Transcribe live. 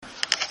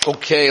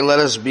Okay, let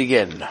us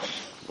begin.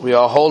 We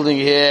are holding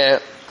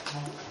here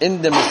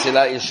in the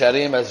Mesilat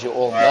Yesharim, as you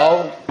all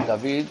know.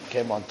 David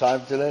came on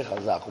time today.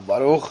 Chazak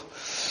Baruch.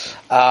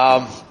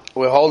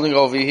 We're holding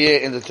over here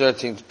in the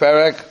 13th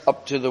parak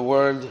up to the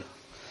word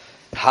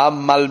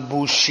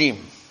Hamalbushim.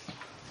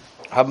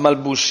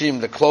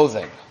 Hamalbushim, the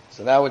clothing.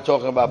 So now we're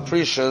talking about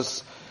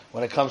precious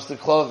when it comes to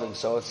clothing.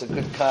 So it's a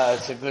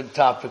good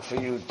topic for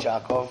you,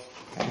 Chakov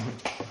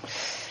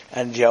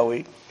and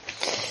Joey.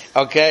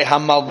 Okay,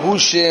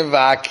 Hamalbushim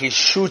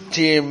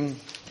v'akishutim,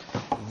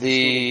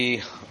 the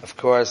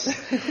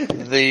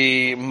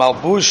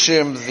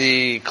malbushim,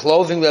 the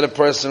clothing that a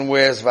person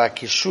wears,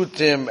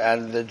 v'akishutim,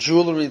 and the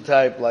jewelry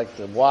type, like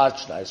the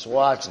watch, nice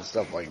watch and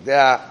stuff like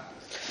that.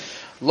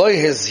 Lo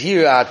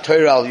yezhira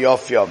Torah al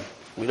yofyom.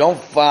 We don't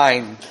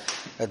find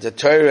that the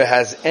Torah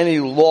has any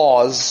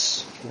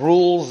laws,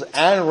 rules,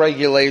 and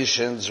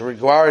regulations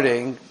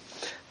regarding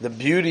the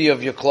beauty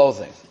of your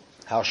clothing.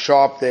 How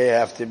sharp they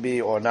have to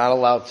be or not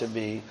allowed to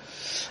be.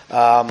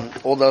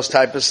 All those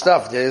type of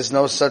stuff. There is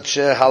no such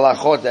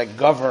halachot that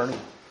govern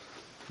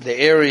the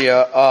area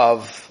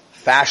of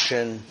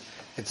fashion,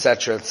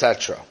 etc.,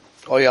 etc.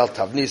 Oyal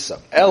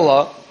tavnisa.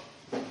 Ella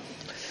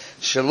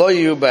shelo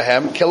yu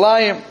behem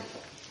kilayim.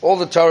 All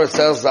the Torah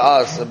tells to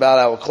us about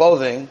our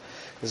clothing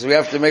is we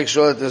have to make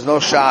sure that there's no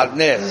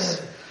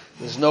shadnis.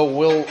 There's no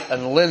wool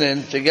and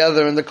linen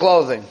together in the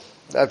clothing.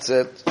 That's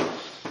it.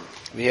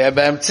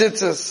 V'yebem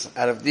tzitzis,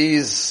 and if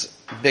these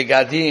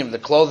begadim, the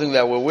clothing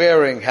that we're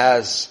wearing,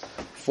 has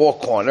four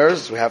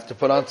corners, we have to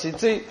put on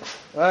tzitzit,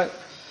 right?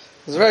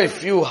 There's very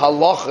few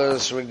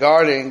halachas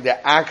regarding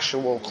the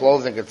actual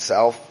clothing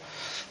itself.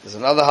 There's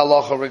another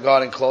halacha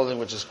regarding clothing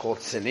which is called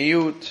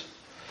tzniut.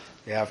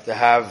 You have to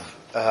have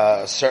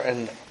a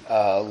certain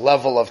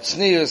level of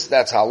tznius.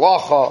 That's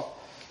halacha,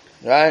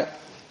 right?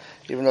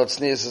 Even though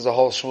tznius is a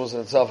whole shmuz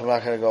in itself, I'm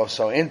not going to go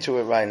so into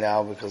it right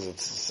now because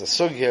it's a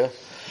sugya.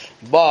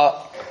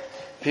 But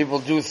people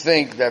do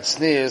think that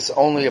tznius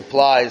only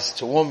applies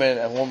to women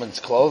and women's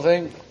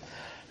clothing,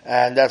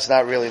 and that's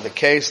not really the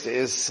case. There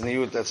is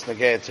tzniut that's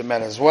negated to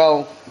men as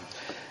well.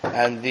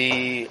 And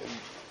the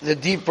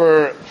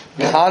deeper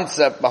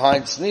concept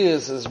behind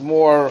tznius is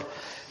more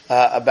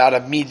about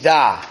a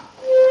midah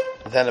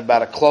than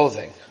about a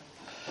clothing.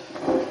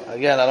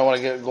 Again, I don't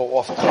want to go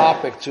off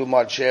topic too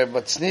much here,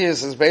 but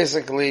tznius is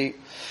basically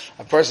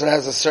a person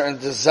has a certain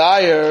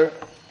desire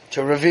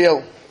to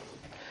reveal.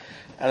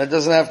 And it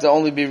doesn't have to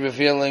only be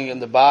revealing in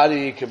the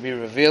body, it could be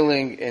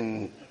revealing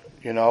in,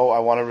 I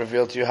want to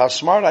reveal to you how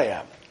smart I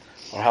am,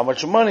 or how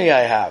much money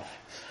I have,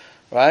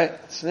 right?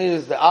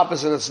 Tznius, the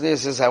opposite of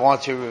tznius is I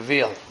want to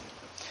reveal.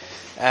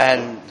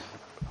 And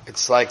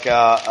it's like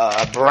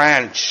a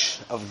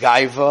branch of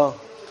gaiva,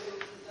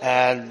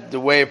 and the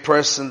way a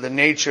person, the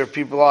nature of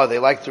people are, they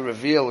like to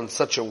reveal in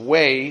such a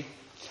way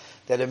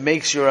that it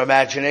makes your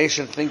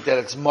imagination think that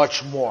it's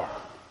much more.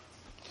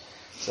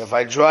 So if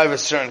I drive a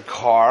certain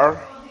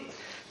car,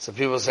 so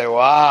people say,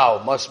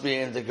 wow, must be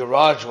in the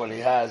garage what he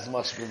has,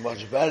 must be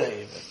much better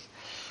even.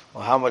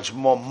 Or how much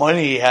more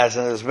money he has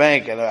in his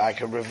bank, and I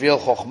can reveal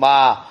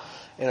chokhmah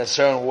in a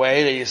certain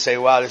way that you say,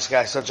 wow, this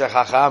guy's such a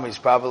chacham, he's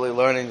probably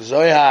learning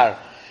Zohar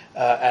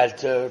at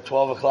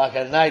 12 o'clock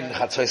at night, in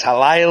Chatzos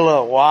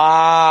Halayla,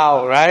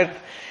 wow, right?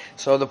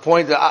 So the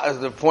point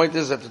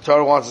is that the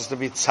Torah wants us to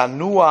be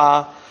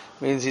tzanua,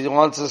 means he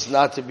wants us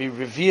not to be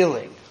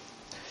revealing.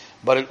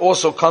 But it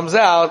also comes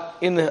out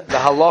in the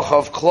halacha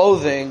of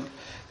clothing.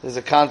 There's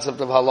a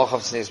concept of halacha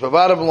of tznius. But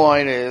bottom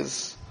line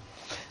is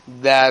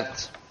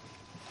that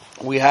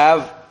we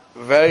have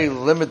very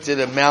limited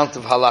amount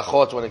of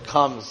halachot when it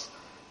comes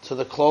to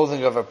the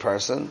clothing of a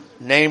person,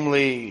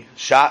 namely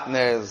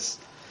shatnez,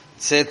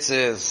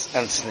 tzitzis,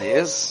 and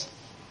tznius.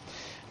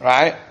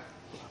 Right?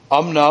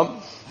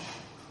 Amnam.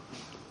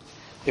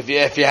 If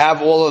you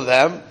have all of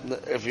them,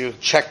 if you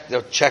check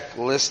the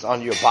checklist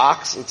on your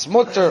box, it's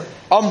mutter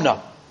amnam.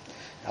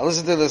 Now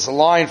listen to this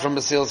line from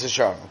Mesilas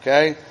Yesharim,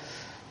 okay?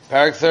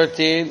 Parak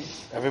 13,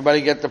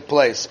 everybody get the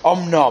place.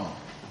 Omnom.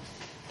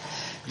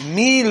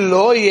 Mi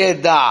lo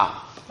yeda.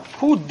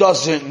 Who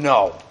doesn't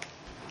know?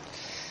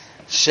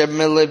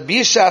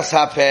 Shemelebishas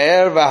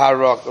haper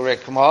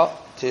v'harokma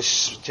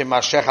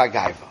timashech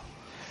hagaiva.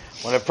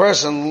 When a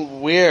person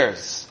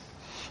wears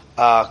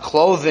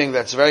clothing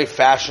that's very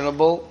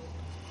fashionable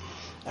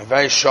and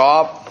very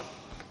sharp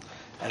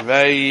and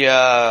very,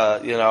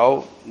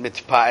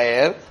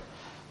 mitpaer,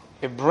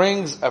 it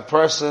brings a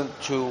person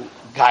to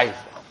gaiva.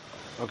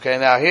 Okay,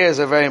 now here's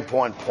a very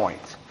important point.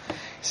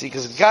 See,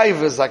 because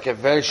gaiva is like a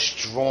very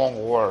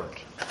strong word.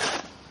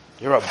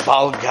 You're a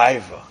bal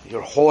gaiva.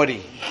 You're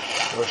haughty.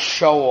 You're a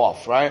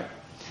show-off, right?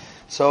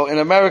 So in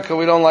America,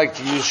 we don't like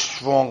to use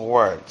strong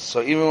words.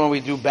 So even when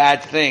we do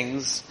bad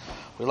things,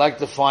 we like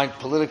to find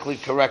politically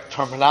correct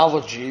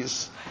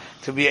terminologies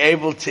to be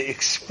able to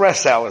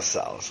express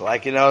ourselves.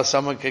 Like,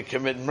 someone could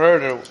commit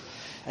murder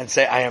and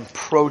say, I am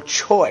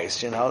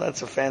pro-choice.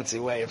 That's a fancy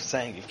way of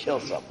saying you kill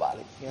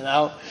somebody,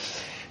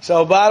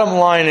 So bottom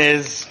line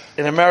is,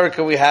 in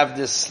America we have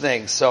this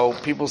thing. So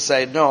people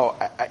say, no,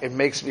 it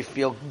makes me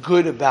feel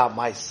good about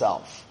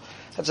myself.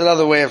 That's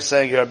another way of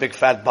saying you're a big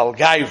fat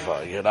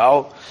balgaiva, you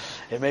know?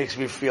 It makes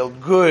me feel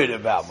good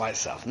about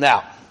myself.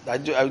 Now, I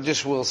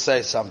just will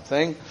say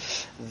something,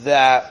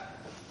 that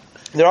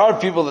there are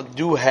people that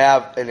do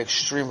have an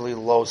extremely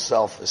low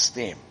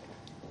self-esteem.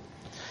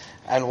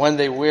 And when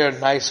they wear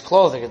nice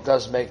clothing, it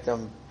does make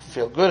them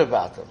feel good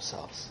about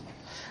themselves.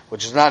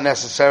 Which is not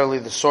necessarily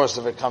the source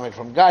of it coming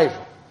from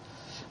gaiva,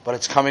 but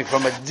it's coming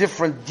from a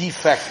different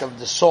defect of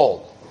the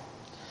soul,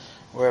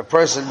 where a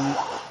person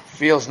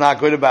feels not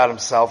good about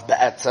himself,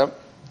 be'etzem,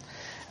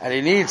 and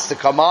he needs to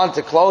come on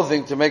to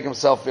clothing to make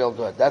himself feel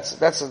good.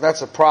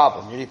 That's a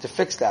problem. You need to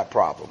fix that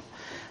problem,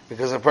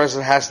 because a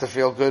person has to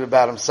feel good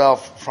about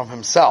himself from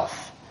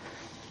himself.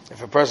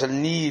 If a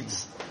person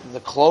needs the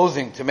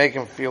clothing to make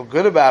him feel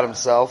good about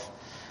himself,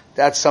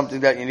 that's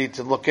something that you need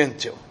to look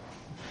into.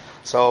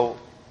 So,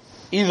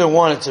 either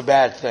one, it's a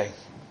bad thing.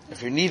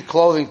 If you need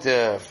clothing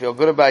to feel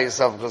good about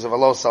yourself because of a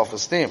low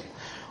self-esteem,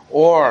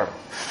 or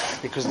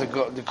because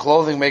the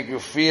clothing make you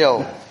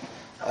feel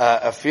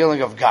a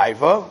feeling of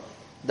gaiva,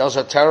 those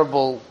are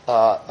terrible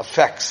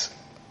effects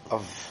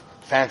of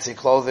fancy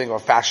clothing or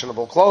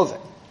fashionable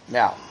clothing.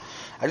 Now,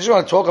 I just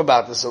want to talk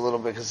about this a little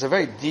bit because it's a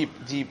very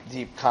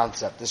deep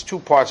concept. There's two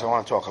parts I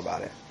want to talk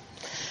about it.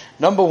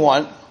 Number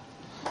one,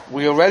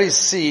 we already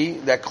see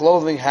that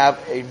clothing have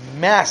a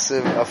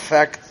massive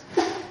effect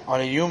on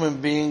a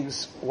human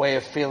being's way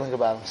of feeling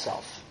about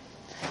himself.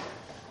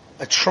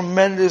 A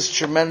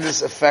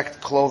tremendous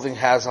effect clothing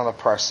has on a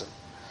person.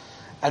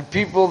 And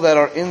people that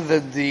are in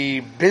the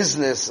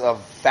business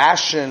of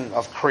fashion,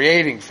 of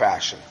creating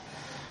fashion,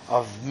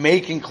 of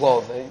making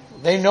clothing,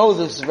 they know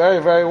this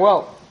very, very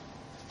well.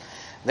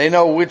 They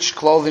know which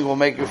clothing will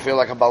make you feel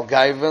like a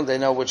balgaiva, they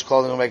know which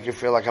clothing will make you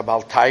feel like a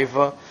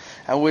baltaiva,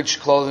 and which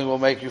clothing will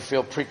make you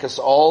feel prikas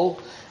ol,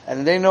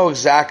 and they know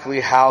exactly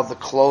how the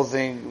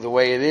clothing, the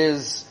way it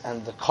is,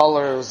 and the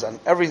colors, and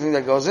everything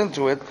that goes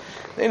into it,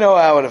 they know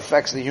how it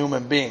affects the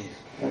human being.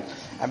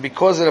 And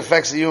because it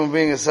affects the human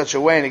being in such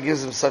a way, and it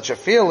gives him such a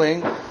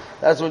feeling,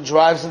 that's what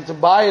drives him to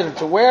buy it and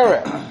to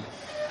wear it.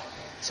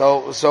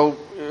 So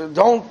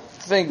don't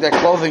think that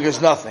clothing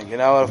is nothing. You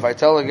know, if I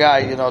tell a guy,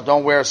 you know,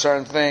 don't wear a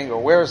certain thing,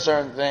 or wear a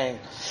certain thing,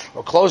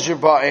 or close your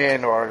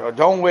button, or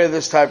don't wear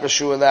this type of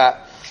shoe or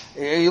that,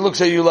 he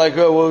looks at you like,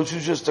 oh, well, it's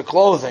just the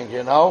clothing,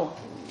 you know?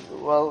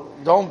 Well,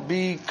 don't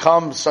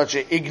become such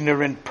an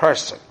ignorant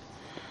person.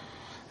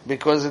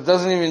 Because you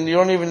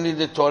don't even need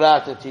the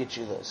Torah to teach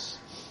you this.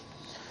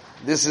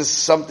 This is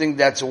something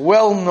that's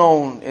well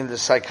known in the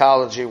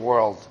psychology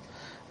world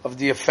of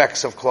the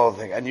effects of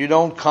clothing. And you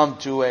don't come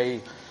to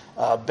a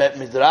Bet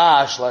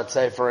Midrash, let's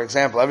say, for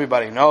example,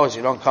 everybody knows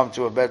you don't come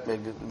to a Bet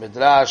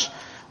Midrash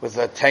with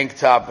a tank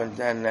top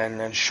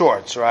and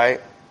shorts,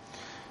 right?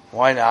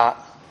 Why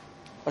not?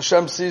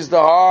 Hashem sees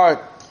the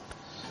heart.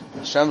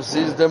 Hashem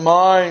sees the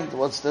mind.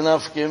 What's the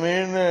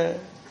nafkamina?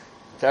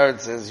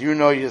 Teretz says, you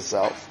know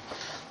yourself,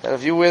 that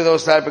if you wear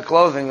those type of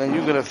clothing, then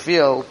you're going to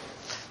feel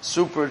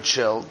super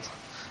chilled,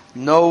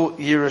 no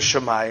Yirah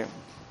Shamayim,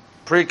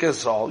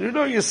 prikas ol. You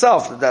know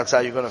yourself that that's how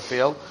you're going to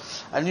feel.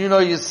 And you know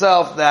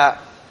yourself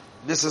that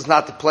this is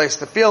not the place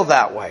to feel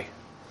that way.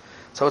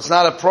 So it's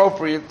not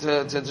appropriate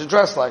to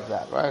dress like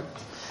that, right?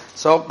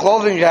 So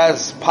clothing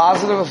has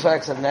positive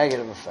effects and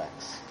negative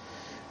effects.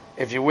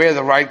 If you wear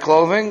the right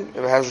clothing,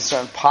 it has a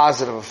certain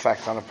positive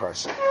effect on a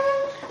person.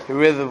 If you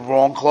wear the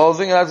wrong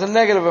clothing, it has a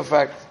negative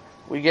effect.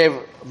 We gave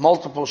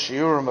multiple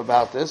shiurim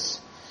about this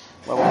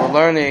when we were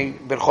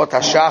learning Birchot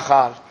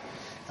HaShachar,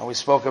 and we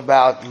spoke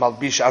about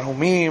Malbish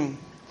Arumim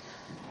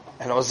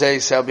and Ozei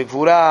Se'el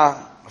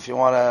Bigvura. If you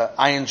want to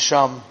ayin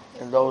sham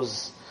in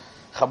those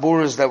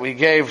chaburas that we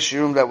gave,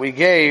 shiurim that we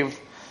gave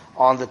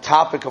on the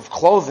topic of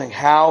clothing,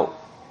 how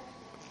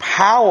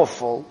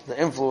powerful the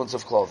influence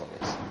of clothing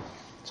is.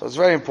 So it's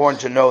very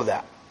important to know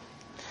that.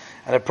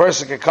 And a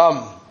person can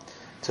come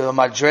to the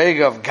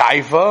madrega of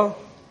gaiva,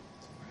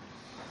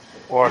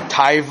 or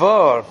taiva,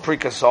 or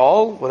prikas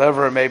ol,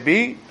 whatever it may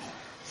be,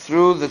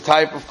 through the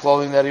type of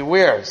clothing that he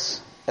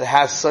wears. It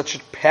has such a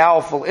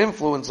powerful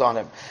influence on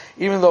him.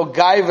 Even though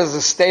gaiva is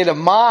a state of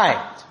mind,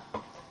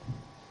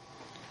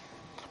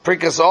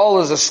 prikas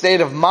ol is a state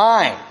of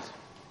mind.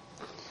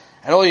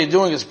 And all you're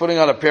doing is putting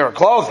on a pair of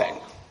clothing.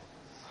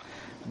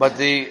 But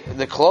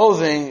the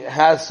clothing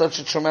has such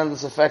a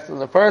tremendous effect on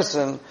the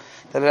person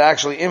that it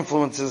actually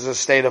influences his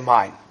state of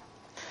mind.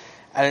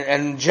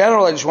 And in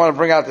general, I just want to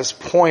bring out this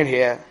point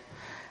here,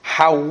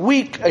 how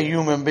weak a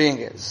human being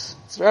is.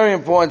 It's very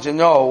important to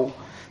know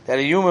that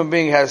a human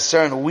being has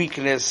certain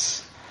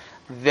weakness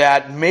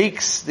that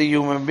makes the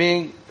human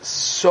being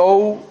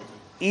so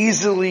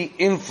easily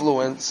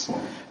influenced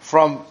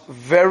from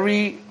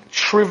very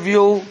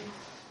trivial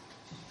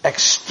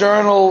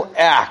external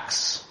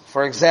acts.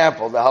 For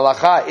example, the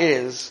halakha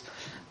is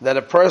that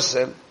a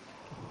person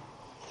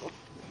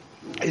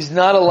is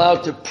not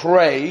allowed to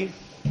pray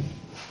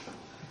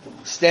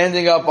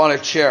standing up on a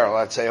chair,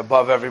 let's say,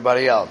 above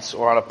everybody else,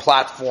 or on a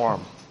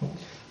platform.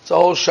 It's a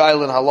whole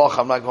shaila in halacha.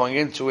 I'm not going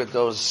into it.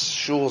 Those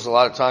shuls, a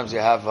lot of times you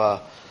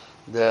have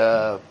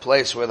the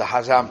place where the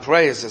hazan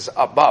prays is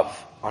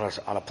above, on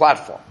a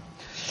platform.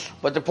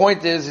 But the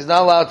point is, he's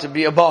not allowed to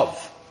be above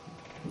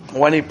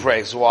when he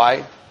prays.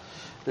 Why?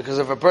 Because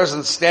if a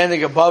person's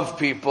standing above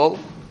people,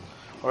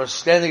 or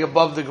standing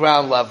above the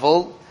ground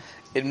level,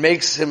 it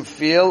makes him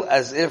feel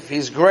as if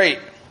he's great.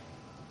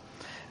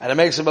 And it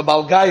makes him a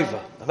balgaiva.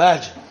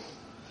 Imagine.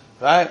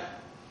 Right?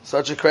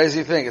 Such a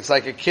crazy thing. It's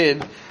like a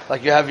kid,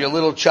 like you have your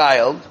little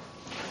child,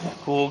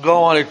 who will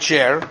go on a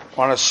chair,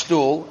 on a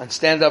stool, and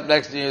stand up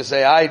next to you and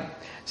say,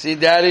 see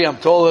daddy, I'm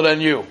taller than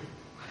you.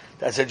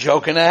 That's a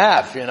joke and a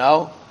half, you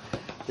know?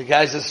 The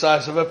guy's the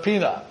size of a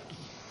peanut.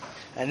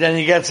 And then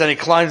he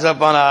climbs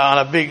up on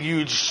a big,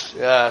 huge,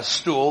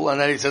 stool,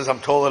 and then he says, I'm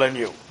taller than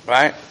you.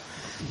 Right?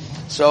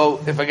 So,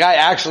 if a guy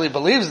actually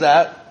believes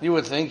that, you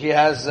would think he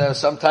has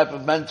some type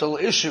of mental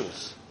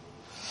issues.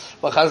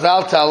 But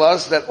Chazal tell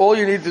us that all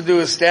you need to do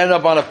is stand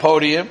up on a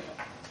podium,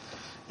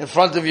 in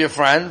front of your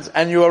friends,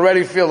 and you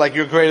already feel like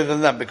you're greater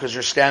than them because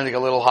you're standing a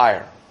little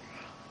higher.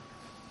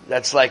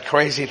 That's like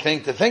crazy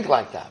thing to think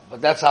like that. But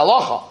that's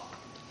halacha.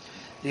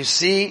 You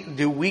see,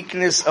 the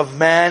weakness of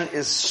man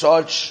is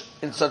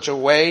in such a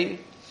way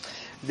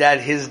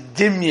that his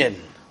dimyan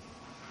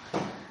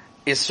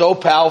is so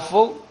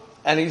powerful,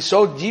 and he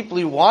so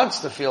deeply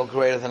wants to feel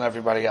greater than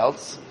everybody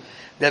else,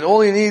 that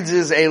all he needs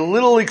is a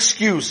little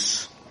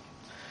excuse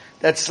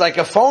that's like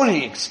a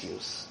phony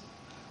excuse.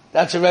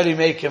 That's already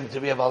make him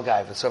to be a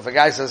balgaiva. So if a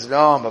guy says,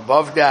 no, I'm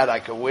above that, I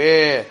can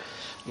wear,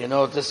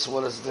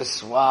 what is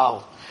this,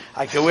 wow.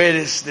 I can wear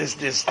this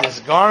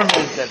garment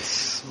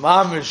that's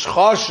mamish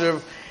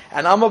choshev,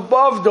 and I'm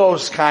above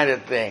those kind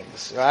of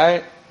things,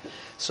 right?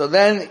 So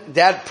then,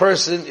 that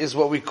person is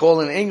what we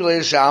call in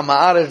English,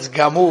 ha'amaretz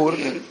gamur,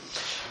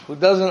 who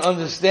doesn't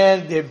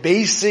understand the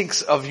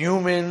basics of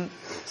human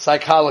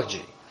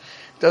psychology.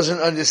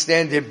 Doesn't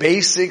understand the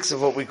basics of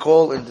what we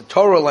call in the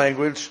Torah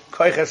language,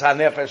 koiches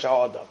hanefesh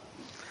ha'adam.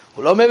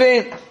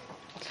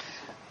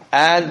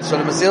 And so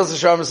the Mesilas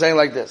Yesharim is saying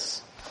like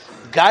this.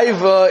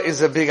 Gaiva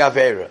is a big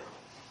avera.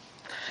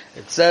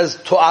 It says,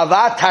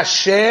 To'avat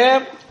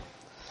Hashem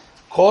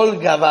kol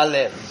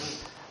gavalev.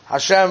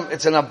 Hashem,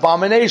 it's an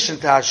abomination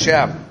to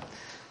Hashem.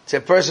 It's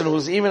a person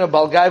who's even a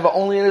balgaiva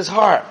only in his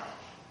heart.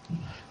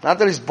 Not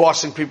that he's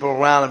bossing people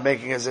around and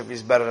making as if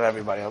he's better than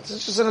everybody else.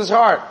 It's just in his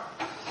heart.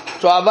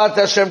 To'avat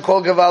Hashem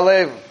kol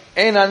gavalev.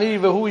 I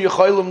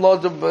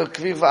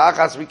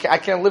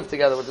can't live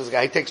together with this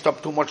guy. He takes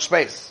up too much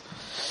space.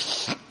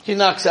 He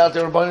knocks out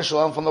the Rabbeinu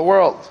Shalom from the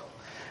world.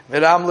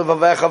 Gaiva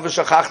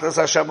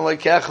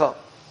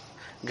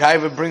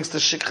brings the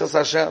Shikchas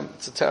Hashem.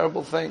 It's a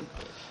terrible thing.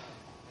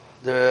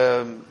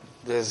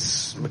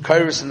 There's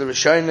Mekayris in the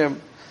Rishonim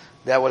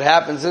that what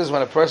happens is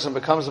when a person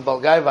becomes a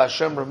Balgaiva,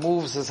 Hashem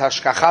removes his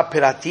Hashkacha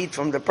Piratit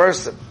from the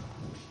person.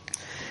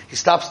 He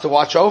stops to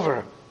watch over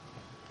him.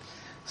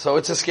 So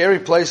it's a scary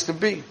place to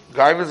be.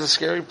 Gaiva is a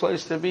scary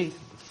place to be.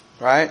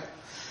 Right?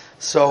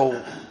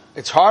 So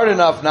it's hard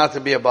enough not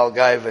to be a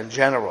Balgaiva in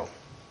general.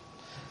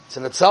 It's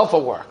in itself a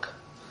work.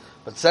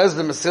 But says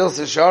the Mesilas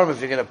Yesharim,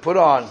 if you're going to put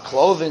on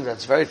clothing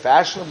that's very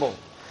fashionable,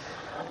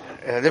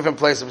 in a different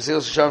place, the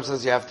Mesilas Yesharim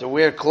says you have to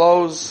wear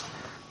clothes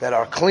that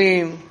are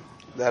clean,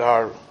 that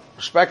are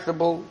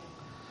respectable,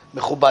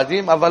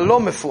 mechubadim, aval lo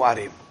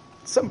mefuarim.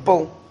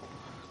 Simple,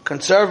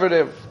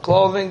 conservative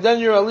clothing, then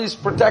you're at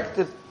least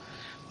protected.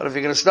 But if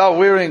you're going to start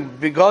wearing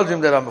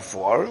bigodim that are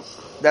mefuar,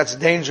 that's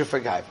danger for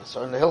Gaiva.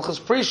 So in the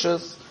Hilchas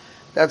Prishas,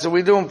 that's what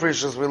we do in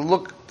Prishas. We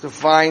look to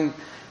find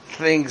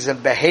things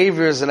and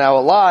behaviors in our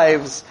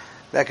lives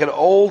that can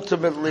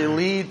ultimately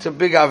lead to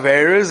big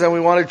averas, and we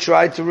want to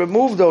try to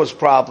remove those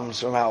problems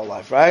from our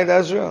life, right?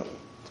 That's real.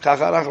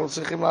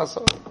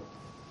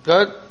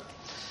 Good?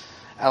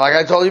 And like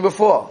I told you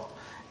before,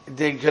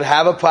 they could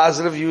have a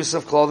positive use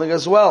of clothing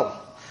as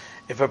well.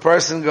 If a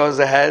person goes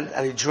ahead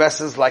and he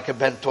dresses like a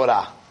Ben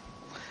Torah.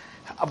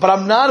 But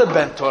I'm not a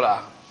Ben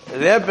Torah.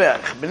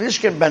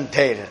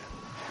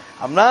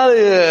 I'm not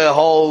a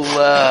whole,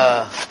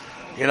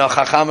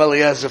 Chacham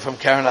Eliezer from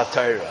Keren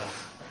HaTorah.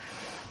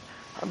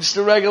 I'm just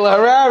a regular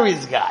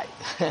Harari's guy.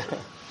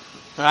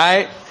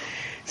 Right?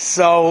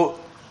 So,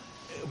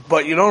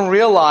 but you don't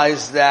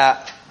realize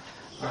that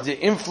the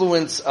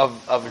influence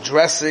of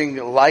dressing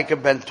like a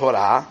Ben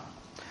Torah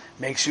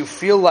makes you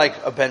feel like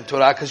a Ben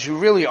Torah because you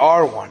really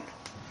are one.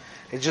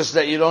 It's just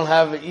that you don't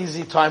have an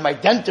easy time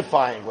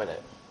identifying with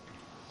it.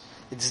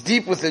 It's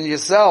deep within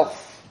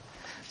yourself.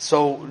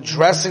 So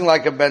dressing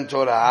like a Ben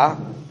Torah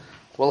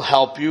will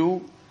help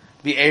you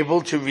be able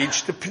to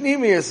reach the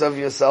pneumius of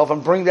yourself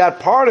and bring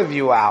that part of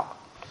you out.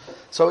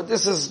 So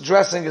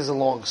dressing is a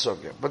long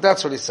subject, but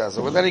that's what he says.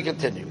 But then he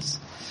continues.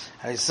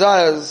 And he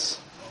says,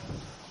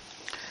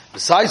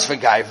 besides for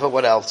Gaiva,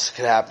 what else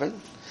could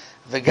happen?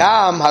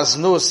 V'gam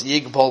haznus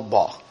yigbol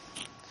ba.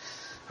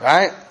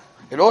 Right?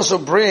 It also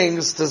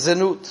brings to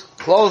zenut.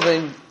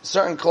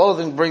 Certain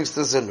clothing brings to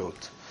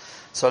zenut.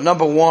 So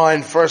number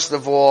one, first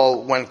of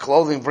all, when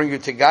clothing bring you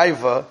to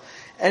Gaiva,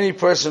 any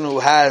person who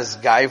has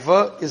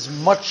Gaiva is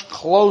much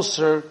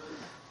closer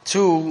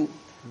to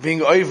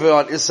being over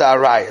on Issa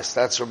Arayas.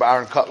 That's Rabbi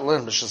Aaron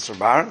Kotlin, Mishas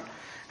Rabbi Aaron,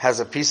 has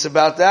a piece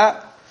about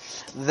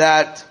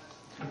that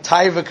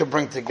Taiva could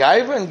bring to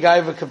Gaiva, and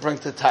Gaiva could bring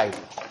to Taiva.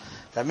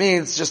 That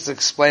means, just to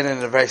explain it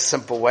in a very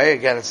simple way,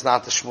 again, it's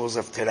not the shmooze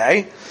of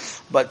today,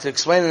 but to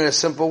explain it in a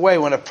simple way,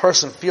 when a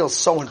person feels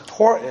so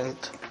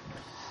important,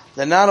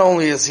 then not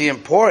only is he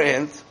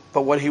important,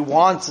 but what he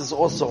wants is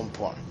also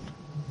important.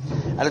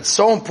 And it's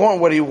so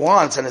important what he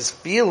wants, and his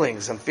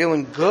feelings, and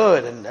feeling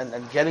good,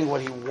 and getting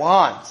what he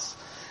wants,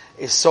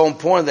 is so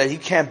important that he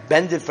can't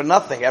bend it for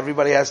nothing.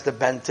 Everybody has to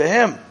bend to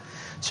him.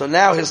 So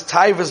now his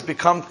taivas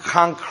become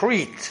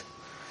concrete.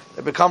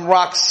 They become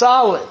rock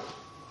solid.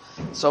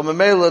 So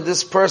Mamela,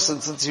 this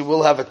person, since he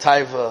will have a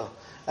taiva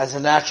as a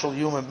natural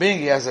human being,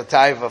 he has a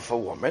taiva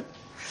for woman.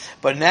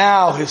 But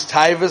now his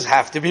taivas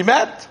have to be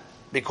met.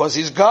 Because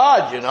he's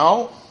God, you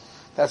know.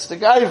 That's the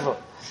gaiva.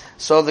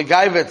 So the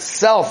gaiva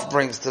itself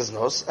brings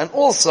tiznus. And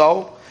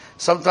also,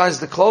 sometimes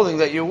the clothing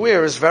that you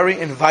wear is very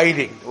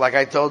inviting. Like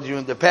I told you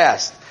in the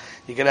past.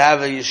 You can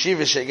have a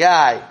yeshivish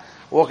guy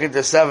walk into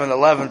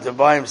 7-Eleven to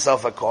buy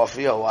himself a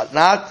coffee or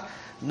whatnot.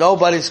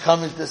 Nobody's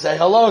coming to say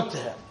hello to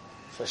him.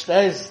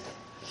 Verstehst?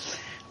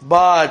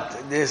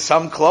 But there's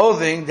some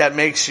clothing that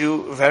makes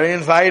you very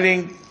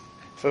inviting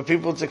for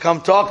people to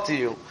come talk to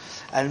you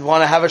and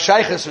want to have a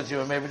shaykhus with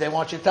you, and maybe they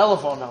want your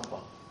telephone number.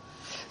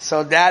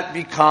 So that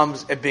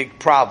becomes a big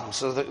problem.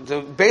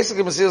 So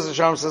basically Mesilas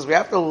Yesharim says we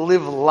have to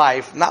live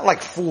life not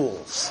like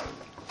fools.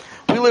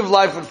 We live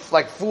life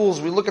like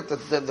fools. We look at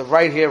the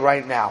right here,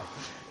 right now.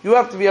 You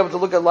have to be able to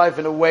look at life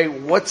in a way,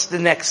 what's the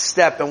next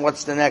step, and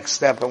what's the next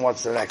step, and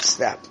what's the next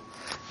step.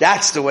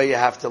 That's the way you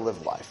have to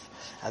live life.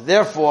 And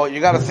therefore, you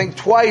gotta think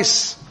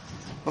twice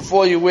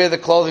before you wear the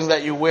clothing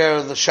that you wear,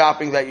 or the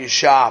shopping that you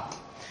shop,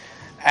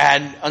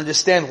 and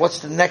understand what's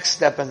the next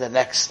step and the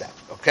next step.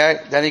 Okay?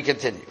 Then he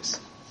continues.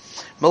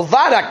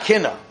 Milvad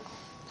Akina.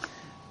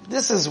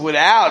 This is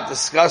without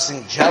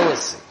discussing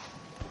jealousy.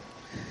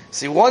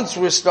 See, once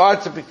we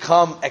start to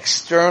become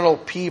external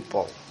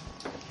people,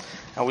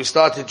 and we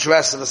start to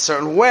dress in a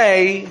certain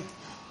way,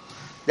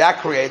 that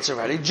creates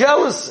already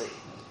jealousy.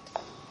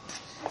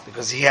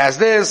 Because he has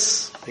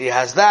this, he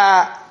has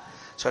that.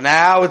 So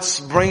now it's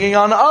bringing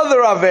on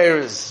other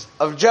averas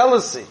of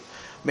jealousy.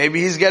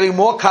 Maybe he's getting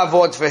more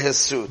kavod for his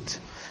suit.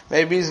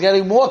 Maybe he's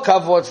getting more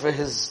kavod for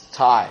his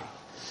tie.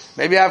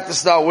 Maybe I have to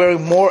start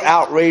wearing more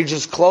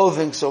outrageous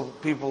clothing so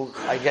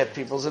I get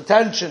people's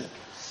attention.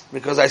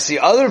 Because I see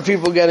other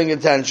people getting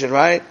attention,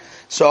 right?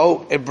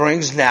 So it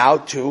brings now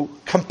to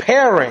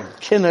comparing.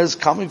 Kina is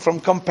coming from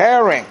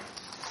comparing.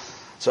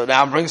 So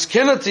now it brings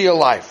kina to your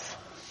life.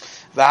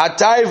 And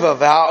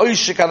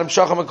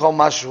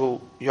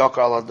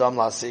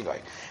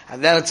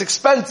then it's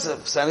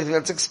expensive. So anything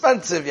that's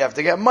expensive, you have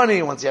to get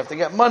money. Once you have to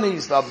get money, you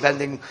start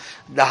bending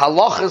the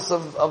halachas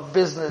of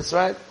business,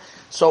 right?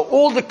 So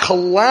all the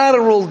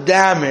collateral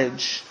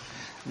damage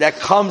that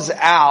comes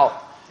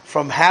out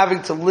from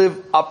having to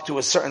live up to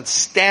a certain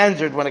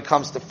standard when it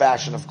comes to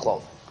fashion of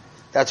clothing.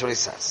 That's what he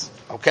says.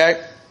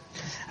 Okay?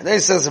 And then he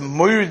says,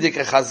 Murdik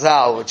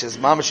Chazal, which is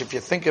mamash, if you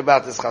think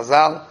about this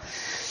Chazal,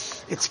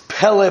 it's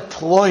Pele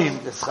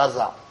Ploim, this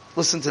Chazal.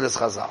 Listen to this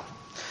Chazal.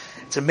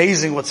 It's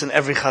amazing what's in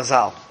every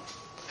Chazal.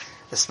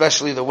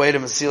 Especially the way the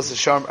Mesilas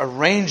Yesharim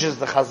arranges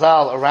the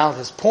Chazal around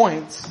his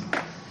points.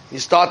 You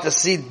start to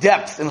see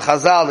depth in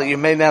Chazal that you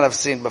may not have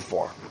seen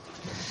before.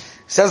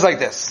 It says like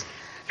this.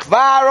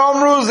 Kvar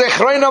Omru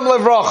Zechroinam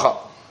Levrocha.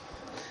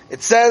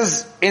 It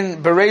says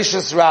in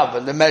Bereshis Rabbah,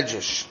 the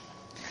Medrash,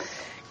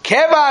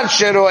 כיוון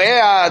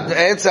שרואה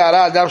עץ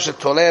הרע אדם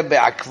שתולה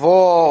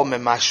בעקבו,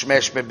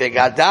 ממשמש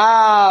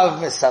בבגדיו,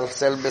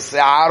 מסלסל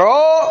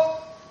בשערו,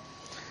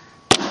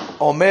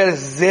 אומר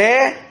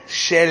זה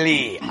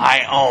שלי, I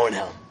own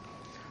him.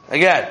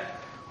 Again,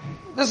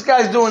 this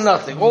guy's doing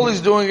nothing. All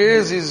he's doing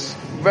is he's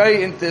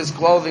very into his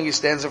clothing. He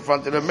stands in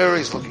front of the mirror.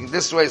 He's looking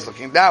this way. He's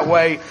looking that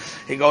way.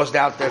 He goes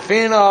down to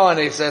Fino and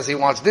he says he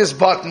wants this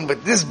button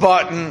with this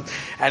button,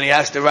 and he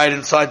has to write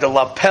inside the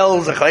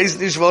lapels.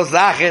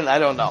 I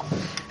don't know.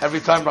 Every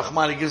time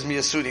Rahmani gives me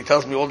a suit, he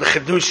tells me all the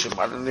chedushim.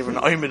 I don't even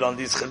own it on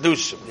these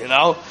chedushim, you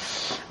know?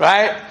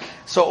 Right?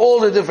 So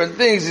all the different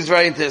things, he's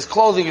very into his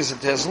clothing, he's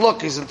into his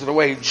look, he's into the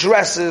way he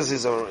dresses, he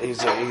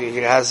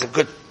has a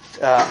good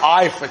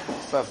eye for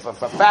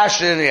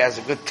fashion, he has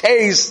a good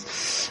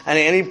taste, and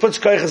he puts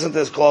koiches into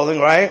his clothing,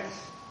 right?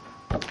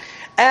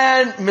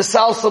 And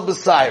misalsal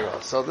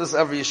b'saira. So this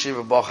every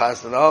yeshiva boch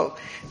has to know.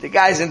 The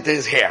guy's into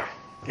his hair.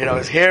 You know,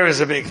 his hair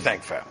is a big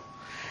thing for him.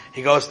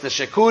 He goes to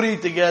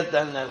Shekuri to get,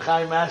 and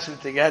Chaim Asher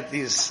to get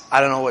these,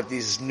 I don't know what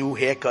these new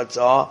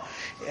haircuts are.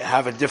 I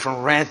have a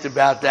different rant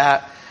about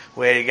that,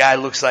 where the guy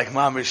looks like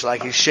mamish,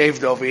 like he's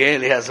shaved over here,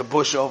 and he has a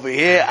bush over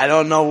here. I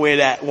don't know why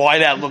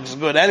that looks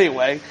good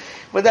anyway,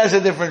 but that's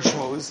a different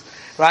schmooze,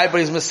 right?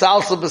 But he's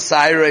misalsal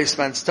b'saira, he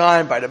spends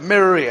time by the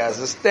mirror, he has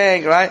this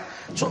thing, right?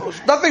 So,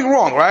 nothing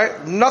wrong,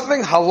 right?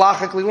 Nothing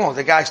halachically wrong.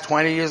 The guy's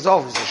 20 years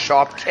old, he's a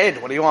sharp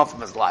kid. What do you want from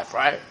his life,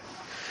 right?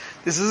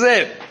 This is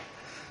it,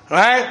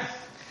 right?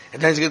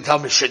 And then he's going to tell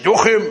me,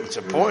 Shidduchim, it's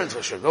important for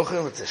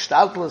Shidduchim, it's a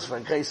shtaltlus for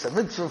a case of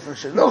mitzvah for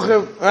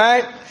Shidduchim,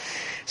 right?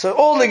 So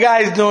all the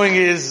guy's doing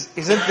is,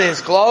 he's into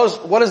his clothes.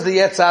 What does the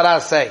Yetzer Hara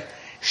say?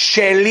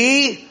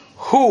 Sheli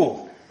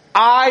Who?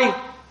 I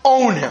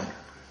own him.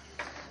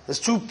 There's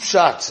two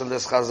shots in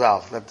this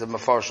chazal that the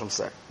Mefarshim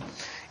say.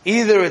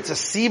 Either it's a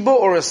siba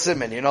or a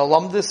siman. You know,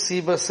 lamdis,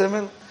 siba,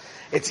 siman?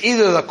 It's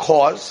either the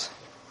cause.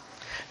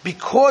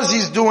 Because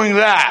he's doing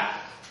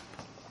that,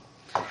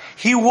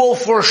 he will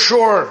for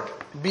sure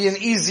be an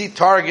easy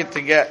target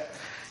to get.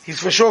 He's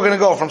for sure going to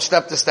go from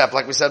step to step,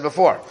 like we said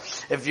before.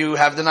 If you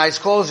have the nice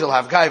clothes, you'll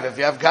have gaiva. If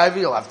you have gaiva,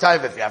 you'll have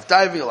taiva. If you have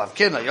taiva, you'll have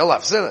kinna. You'll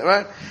have sinna,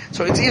 right?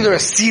 So it's either a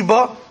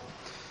siba.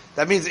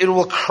 That means it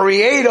will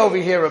create over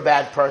here a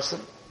bad person.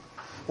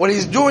 What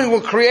he's doing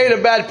will create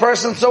a bad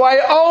person, so I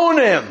own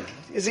him.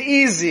 It's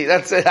easy.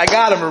 That's it. I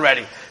got him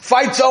already.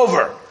 Fight's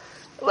over.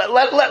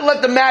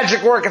 Let the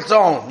magic work its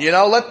own. You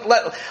know,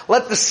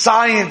 let the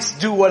science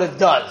do what it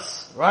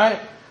does. Right?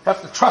 You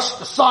have to trust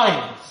the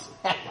science.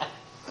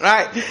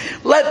 Right?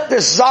 Let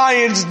the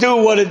science do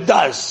what it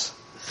does.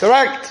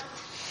 Correct?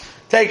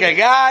 Take a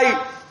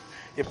guy,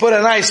 you put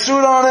a nice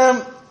suit on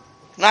him,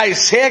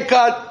 nice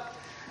haircut,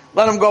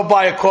 let him go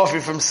buy a coffee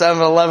from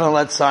 7-Eleven,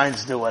 let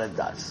science do what it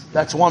does.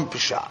 That's one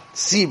pshat.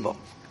 Siba.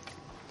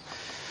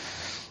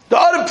 The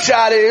other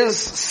pshat is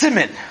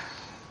siman.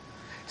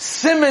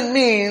 Siman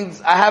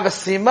means I have a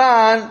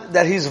siman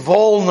that he's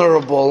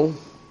vulnerable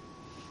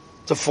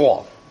to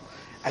fall.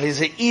 And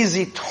he's an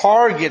easy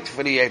target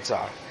for the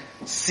Yetzar.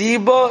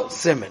 Siba,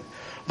 siman.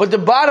 But the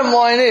bottom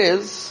line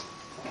is,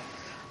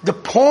 the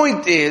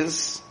point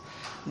is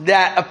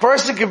that a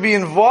person could be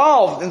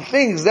involved in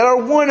things that are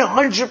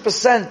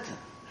 100%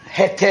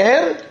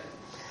 heter,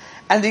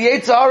 and the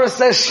Yetzirah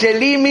says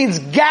sheli means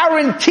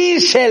guarantee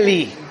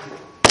sheli.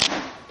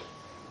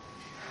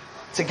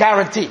 It's a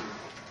guarantee.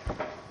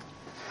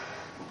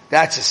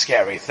 That's a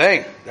scary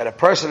thing, that a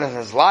person in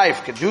his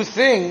life could do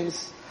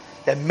things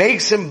that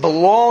makes him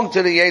belong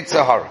to the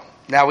Yetzirah.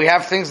 Now we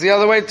have things the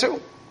other way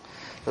too.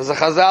 There's a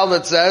chazal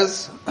that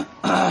says,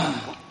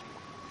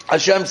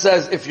 Hashem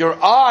says, if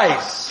your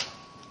eyes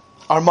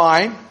are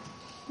mine,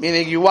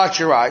 meaning you watch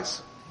your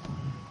eyes,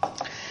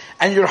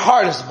 and your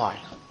heart is mine.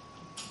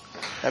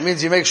 That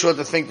means you make sure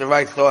to think the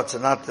right thoughts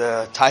and not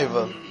the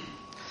taiva.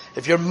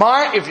 If your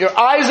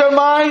eyes are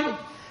mine,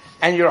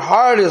 and your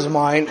heart is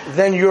mine,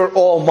 then you're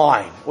all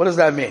mine. What does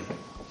that mean?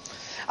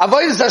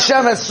 Avodas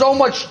Hashem has so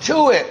much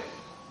to it.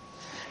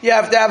 You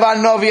have to have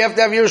Anov, you have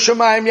to have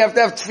Yerushalayim, you have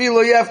to have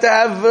Tefillah, you have to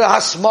have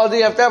Hasmada,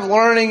 you have to have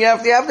learning, you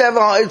have to have,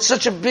 it's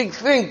such a big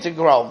thing to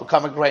grow,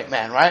 become a great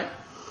man, right?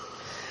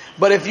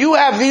 But if you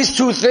have these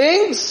two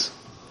things,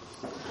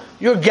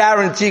 you're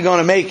guaranteed going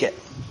to make it.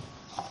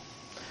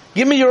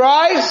 Give me your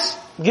eyes,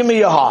 give me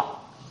your heart.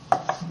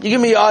 You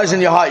give me your eyes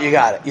and your heart, you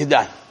got it. You're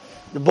done.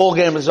 The ball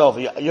game is over.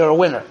 You're a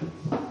winner.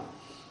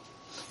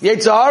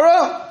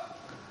 Yetzirah,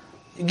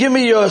 give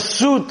me your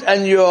suit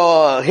and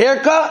your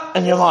haircut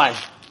and you're mine.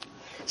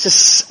 It's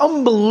this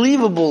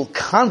unbelievable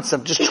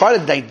concept. Just try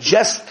to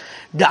digest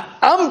the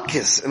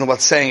amkis in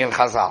what's saying in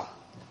Chazal.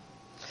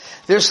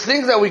 There's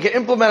things that we can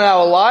implement in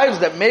our lives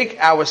that make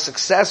our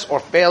success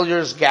or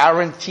failures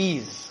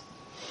guarantees.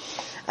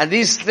 And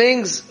these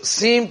things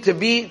seem to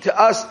be to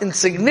us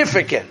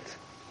insignificant.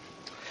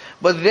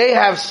 But they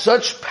have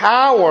such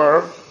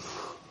power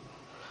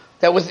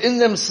that within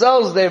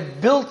themselves they're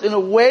built in a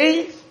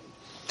way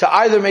to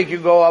either make you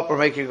go up or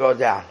make you go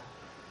down.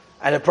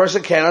 And a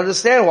person can't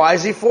understand, why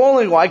is he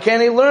falling? Why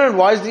can't he learn?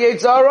 Why does the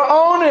Yetzirah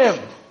own him?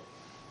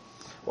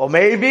 Well,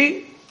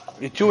 maybe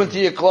you're too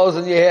into your clothes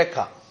and your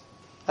haircut.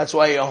 That's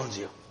why he owns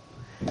you.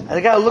 And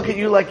the guy will look at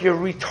you like you're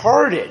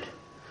retarded.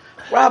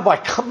 Rabbi,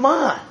 come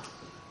on.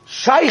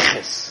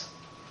 Shaykhis.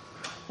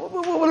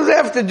 What does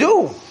that have to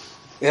do?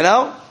 You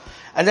know?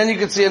 And then you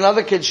can see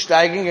another kid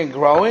steiging and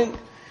growing,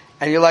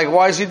 and you're like,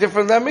 why is he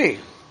different than me?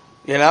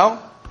 You know?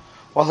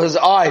 Well, his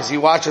eyes, he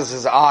watches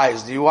his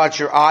eyes. Do you watch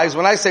your eyes?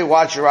 When I say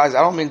watch your eyes,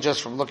 I don't mean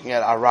just from looking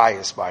at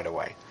Arayas, by the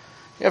way.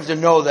 You have to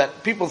know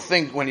that people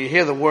think when you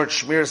hear the word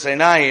Shmir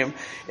Seinayim,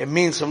 it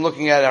means from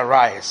looking at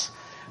Arayas.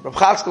 Reb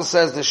Chatzkel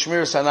says the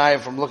Shmir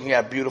Seinayim from looking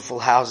at beautiful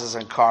houses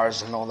and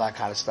cars and all that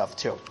kind of stuff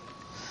too.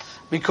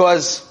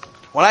 Because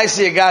when I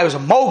see a guy who's a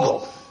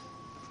mogul,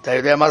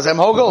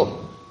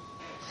 mogul,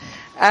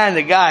 and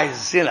the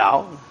guy's,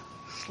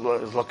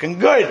 is looking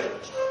good,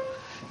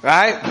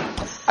 right?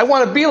 I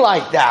want to be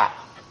like that.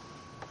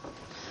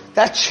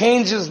 That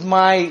changes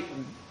my,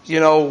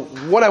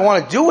 what I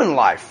want to do in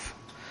life.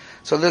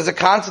 So there's a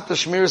concept of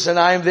Shmir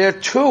Seinayim there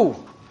too.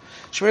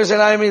 Shmir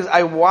Seinayim means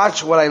I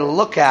watch what I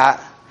look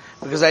at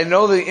because I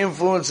know the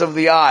influence of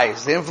the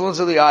eyes. The influence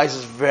of the eyes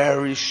is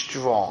very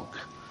strong.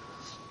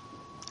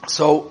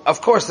 So,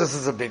 of course, this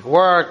is a big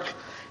work.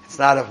 It's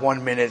not a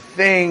 1-minute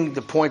thing.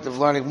 The point of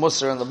learning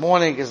Musar in the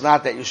morning is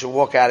not that you should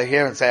walk out of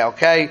here and say,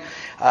 okay,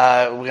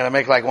 we're going to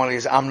make like one of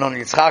these Amnon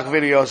Yitzchak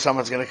videos.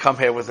 Someone's going to come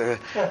here with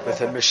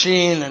a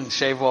machine and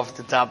shave off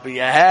the top of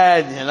your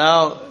head,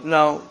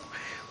 No,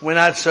 we're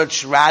not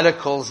such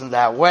radicals in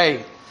that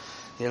way.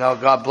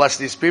 God bless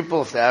these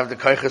people if they have the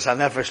koiches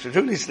hanefesh to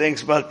do these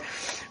things, but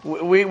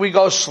we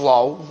go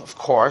slow, of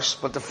course,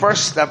 but the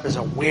first step is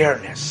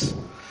awareness.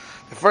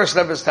 The first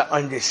step is to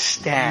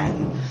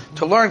understand,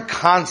 to learn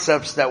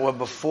concepts that were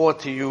before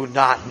to you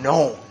not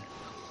known.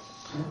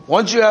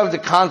 Once you have the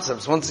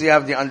concepts, once you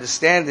have the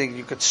understanding,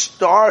 you could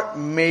start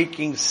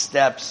making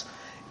steps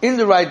in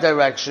the right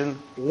direction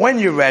when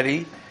you're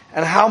ready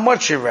and how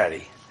much you're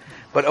ready.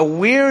 But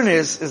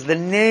awareness is the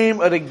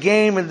name of the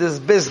game in this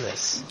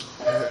business.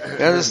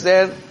 You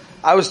understand?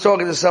 I was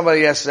talking to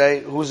somebody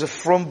yesterday who's a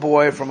frum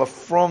boy from a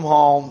frum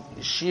home,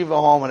 yeshiva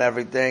home and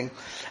everything,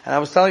 and I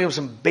was telling him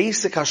some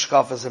basic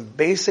hashkafas and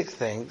basic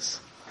things,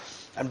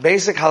 and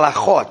basic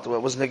halachot,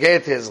 what was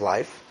negated to his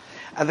life,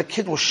 and the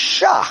kid was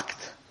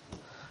shocked.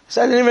 He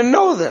said, I didn't even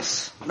know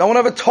this. No one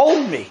ever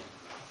told me.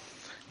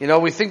 You know,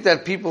 we think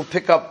that people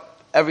pick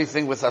up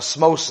everything with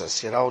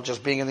osmosis, you know,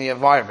 just being in the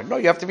environment. No,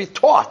 you have to be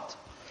taught.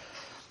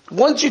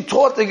 Once you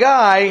taught the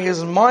guy,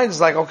 his mind's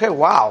like, okay,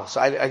 wow,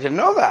 so I didn't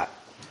know that.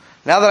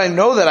 Now that I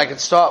know that, I can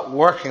start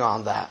working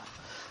on that.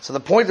 So the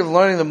point of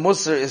learning the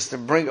Musar is to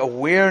bring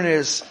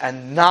awareness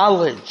and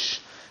knowledge.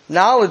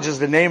 Knowledge is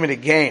the name of the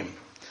game.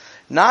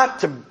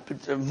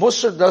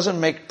 Musar doesn't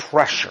make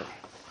pressure.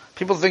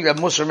 People think that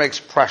Musar makes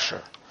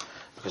pressure.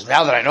 Because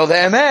now that I know the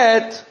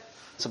Emet,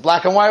 it's a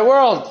black and white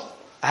world.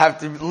 I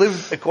have to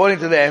live according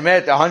to the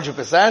Emet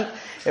 100%.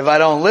 If I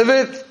don't live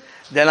it,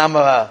 then I'm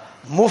a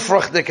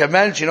mufrach de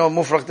kemensch. You know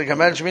what mufrach de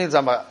kemensch means?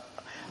 I'm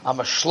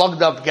a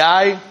slugged up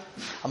guy.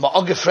 I'm a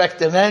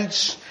ungefrekte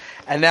mensch.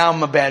 And now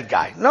I'm a bad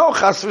guy. No,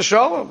 chas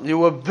v'sholom. You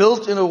were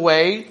built in a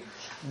way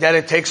that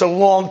it takes a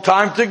long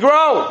time to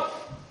grow.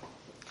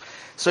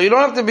 So you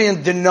don't have to be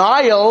in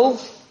denial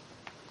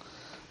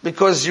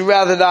because you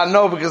rather not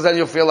know, because then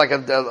you'll feel like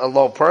a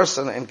low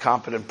person, an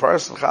incompetent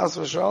person. Chas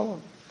v'sholom.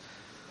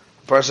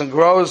 Person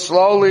grows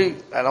slowly,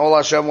 and all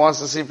Hashem wants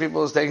to see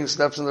people is taking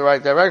steps in the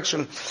right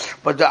direction.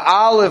 But the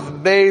Aleph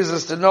Beis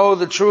is to know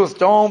the truth.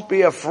 Don't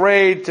be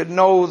afraid to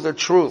know the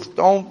truth.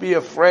 Don't be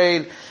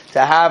afraid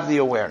to have the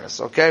awareness.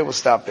 Okay, we'll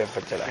stop there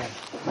for today.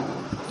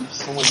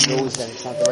 Someone knows that it's not the right